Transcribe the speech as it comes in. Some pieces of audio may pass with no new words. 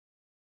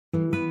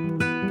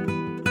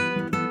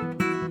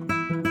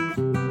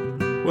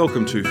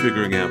Welcome to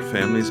Figuring Out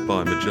Families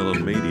by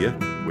Magellan Media,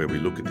 where we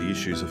look at the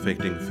issues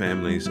affecting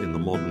families in the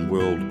modern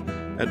world.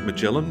 At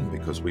Magellan,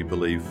 because we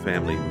believe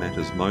family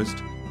matters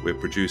most, we've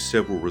produced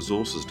several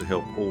resources to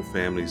help all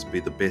families be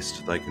the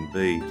best they can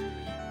be.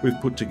 We've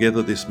put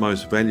together this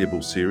most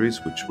valuable series,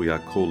 which we are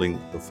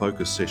calling the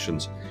Focus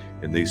Sessions.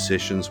 In these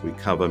sessions, we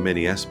cover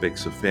many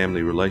aspects of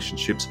family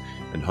relationships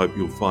and hope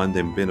you'll find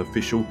them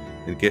beneficial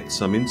and get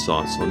some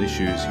insights on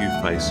issues you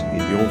face in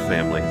your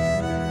family.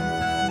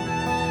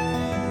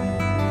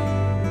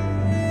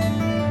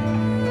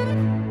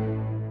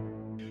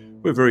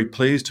 We're very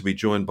pleased to be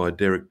joined by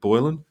Derek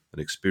Boylan, an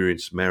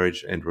experienced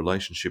marriage and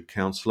relationship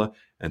counsellor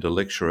and a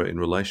lecturer in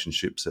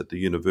relationships at the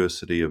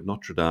University of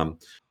Notre Dame.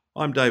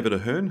 I'm David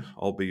Ahern,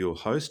 I'll be your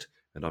host,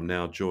 and I'm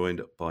now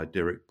joined by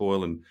Derek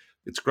Boylan.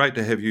 It's great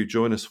to have you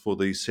join us for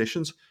these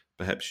sessions.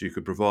 Perhaps you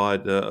could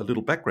provide a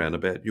little background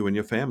about you and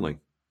your family.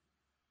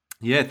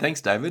 Yeah, thanks,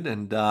 David,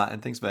 and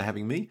thanks for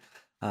having me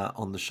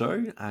on the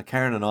show.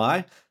 Karen and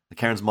I,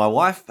 Karen's my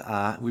wife.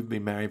 We've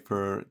been married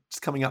for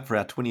just coming up for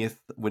our 20th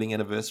wedding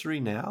anniversary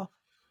now,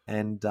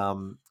 and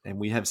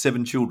we have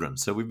 7 children.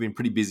 So we've been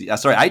pretty busy.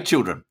 8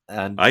 children,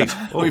 and 8.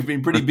 We've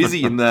been pretty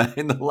busy in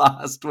the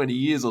last 20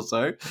 years or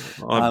so.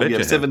 We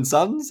have 7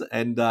 sons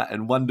and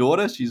 1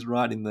 daughter. She's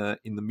right in the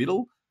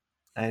middle.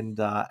 And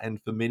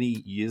for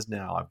many years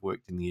now, I've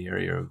worked in the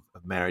area of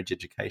marriage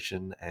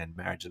education and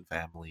marriage and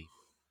family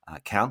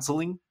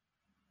counseling.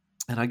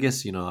 And I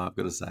guess, I've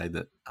got to say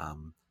that,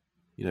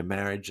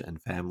 marriage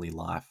and family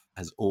life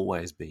has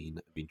always been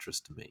of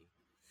interest to me.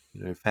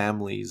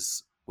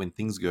 Families, when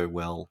things go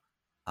well,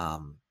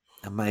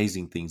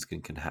 amazing things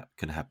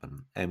can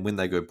happen. And when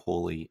they go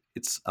poorly,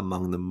 it's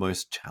among the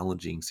most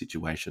challenging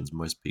situations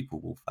most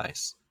people will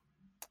face.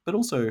 But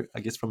also,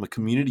 I guess from a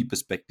community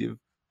perspective,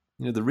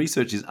 the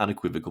research is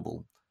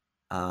unequivocal.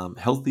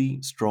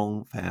 Healthy,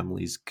 strong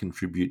families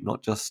contribute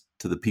not just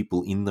to the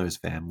people in those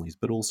families,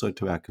 but also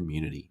to our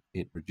community.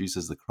 It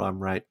reduces the crime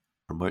rate,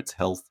 promotes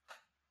health,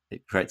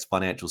 it creates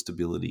financial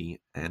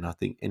stability. And I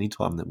think any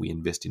time that we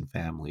invest in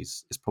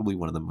families is probably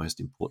one of the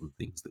most important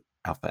things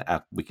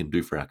that we can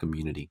do for our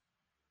community.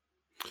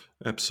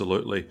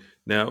 Absolutely.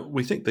 Now,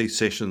 we think these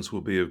sessions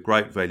will be of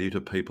great value to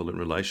people in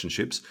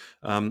relationships.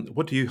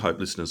 What do you hope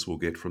listeners will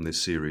get from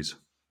this series?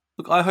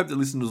 Look, I hope that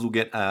listeners will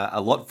get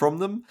a lot from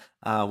them,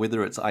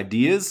 whether it's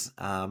ideas,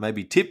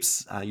 maybe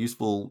tips,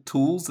 useful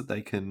tools that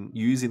they can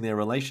use in their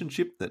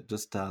relationship that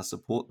just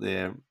support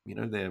their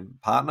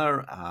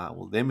partner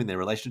or them in their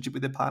relationship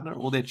with their partner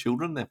or their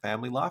children, their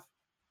family life,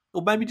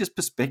 or maybe just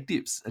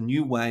perspectives, a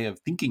new way of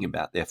thinking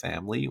about their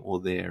family or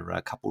their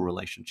couple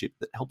relationship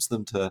that helps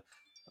them to,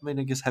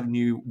 have a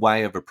new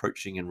way of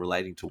approaching and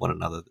relating to one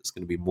another that's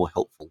going to be more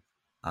helpful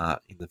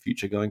in the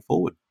future going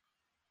forward.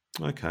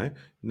 Okay.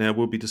 Now,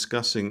 we'll be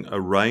discussing a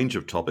range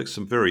of topics,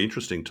 some very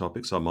interesting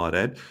topics, I might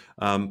add.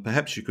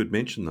 Perhaps you could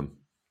mention them.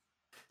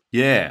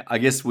 Yeah, I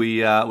guess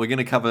we're going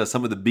to cover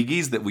some of the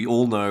biggies that we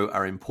all know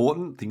are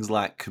important. Things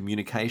like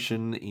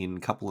communication in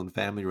couple and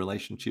family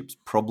relationships,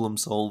 problem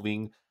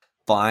solving,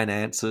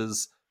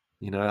 finances.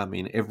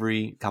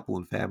 Every couple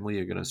and family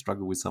are going to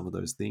struggle with some of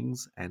those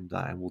things, and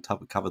we'll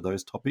cover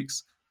those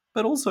topics.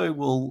 But also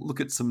we'll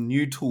look at some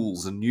new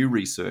tools and new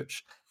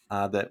research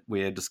that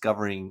we're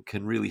discovering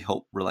can really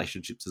help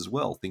relationships as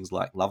well. Things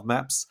like love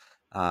maps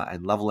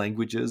and love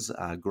languages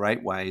are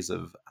great ways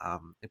of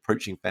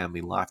approaching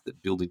family life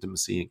that build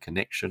intimacy and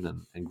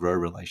connection and grow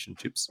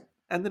relationships.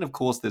 And then, of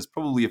course, there's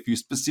probably a few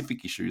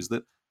specific issues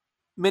that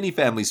many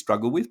families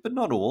struggle with, but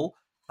not all.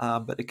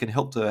 But it can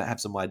help to have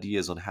some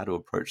ideas on how to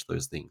approach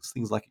those things.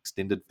 Things like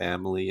extended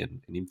family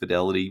and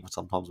infidelity,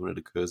 sometimes when it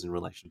occurs in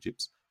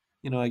relationships.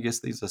 I guess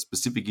these are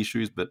specific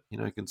issues, but,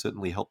 it can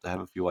certainly help to have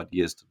a few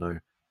ideas to know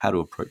how to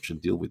approach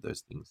and deal with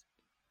those things.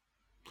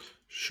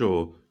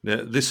 Sure.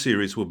 Now, this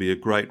series will be a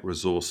great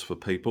resource for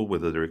people,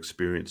 whether they're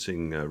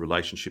experiencing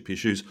relationship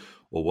issues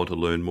or want to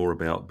learn more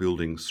about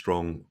building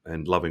strong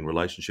and loving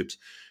relationships.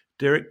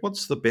 Derek,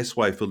 what's the best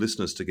way for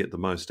listeners to get the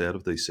most out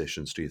of these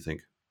sessions, do you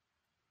think?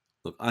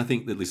 Look, I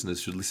think that listeners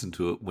should listen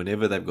to it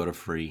whenever they've got a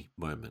free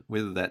moment,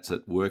 whether that's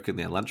at work in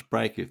their lunch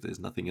break, if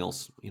there's nothing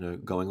else,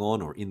 going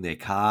on, or in their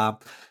car,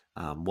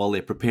 while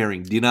they're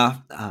preparing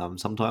dinner.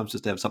 Sometimes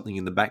just to have something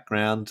in the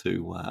background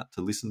to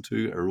listen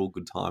to are all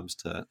good times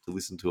to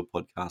listen to a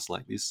podcast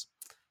like this.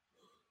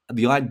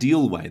 The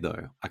ideal way,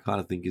 though, I kind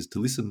of think, is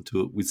to listen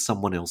to it with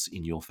someone else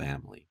in your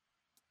family.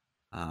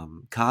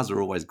 Cars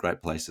are always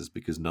great places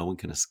because no one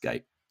can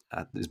escape.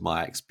 Is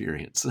my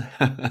experience.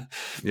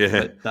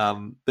 Yeah.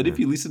 But if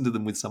you listen to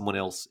them with someone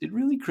else, it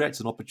really creates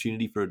an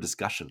opportunity for a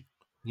discussion,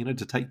 to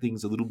take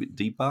things a little bit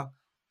deeper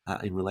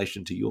in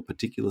relation to your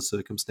particular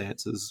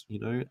circumstances.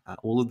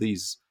 All of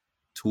these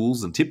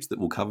tools and tips that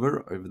we'll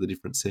cover over the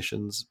different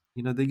sessions,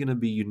 they're going to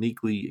be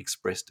uniquely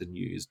expressed and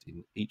used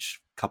in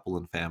each couple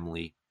and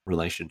family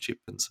relationship.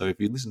 And so if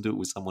you listen to it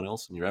with someone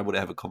else and you're able to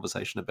have a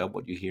conversation about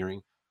what you're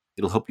hearing,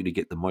 it'll help you to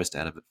get the most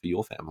out of it for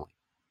your family.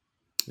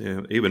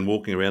 Yeah, even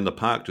walking around the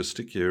park, just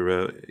stick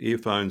your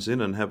earphones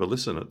in and have a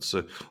listen.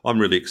 I'm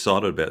really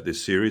excited about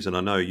this series, and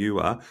I know you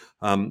are.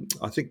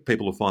 I think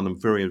people will find them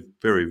very,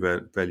 very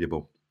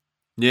valuable.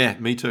 Yeah,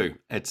 me too.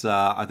 It's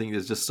I think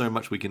there's just so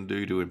much we can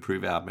do to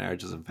improve our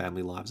marriages and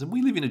family lives, and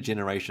we live in a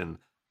generation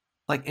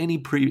like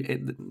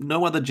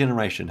no other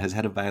generation has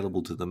had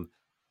available to them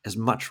as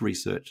much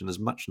research and as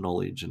much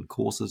knowledge and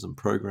courses and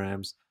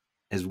programs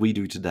as we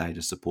do today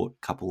to support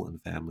couple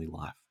and family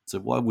life. So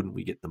why wouldn't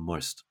we get the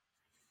most?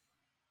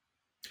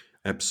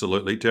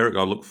 Absolutely. Derek,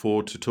 I look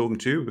forward to talking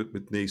to you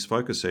with these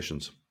focus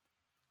sessions.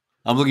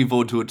 I'm looking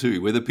forward to it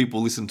too. Whether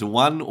people listen to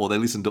one or they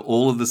listen to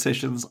all of the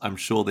sessions, I'm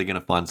sure they're going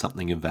to find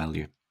something of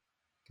value.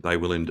 They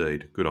will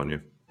indeed. Good on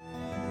you.